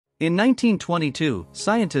In 1922,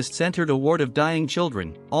 scientists entered a ward of dying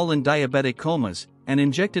children, all in diabetic comas, and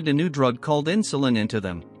injected a new drug called insulin into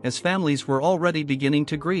them, as families were already beginning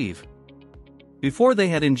to grieve. Before they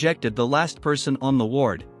had injected the last person on the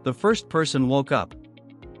ward, the first person woke up.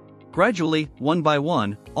 Gradually, one by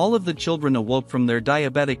one, all of the children awoke from their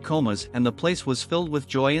diabetic comas and the place was filled with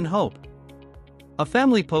joy and hope. A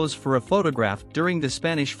family posed for a photograph during the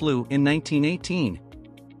Spanish flu in 1918.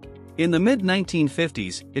 In the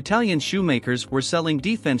mid-1950s, Italian shoemakers were selling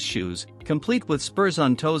defense shoes, complete with spurs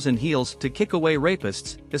on toes and heels to kick away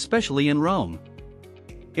rapists, especially in Rome.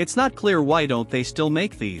 It's not clear why don't they still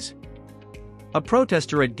make these. A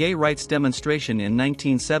protester at gay rights demonstration in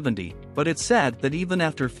 1970, but it's sad that even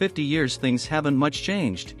after 50 years things haven't much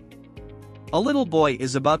changed. A little boy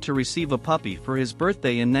is about to receive a puppy for his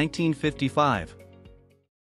birthday in 1955.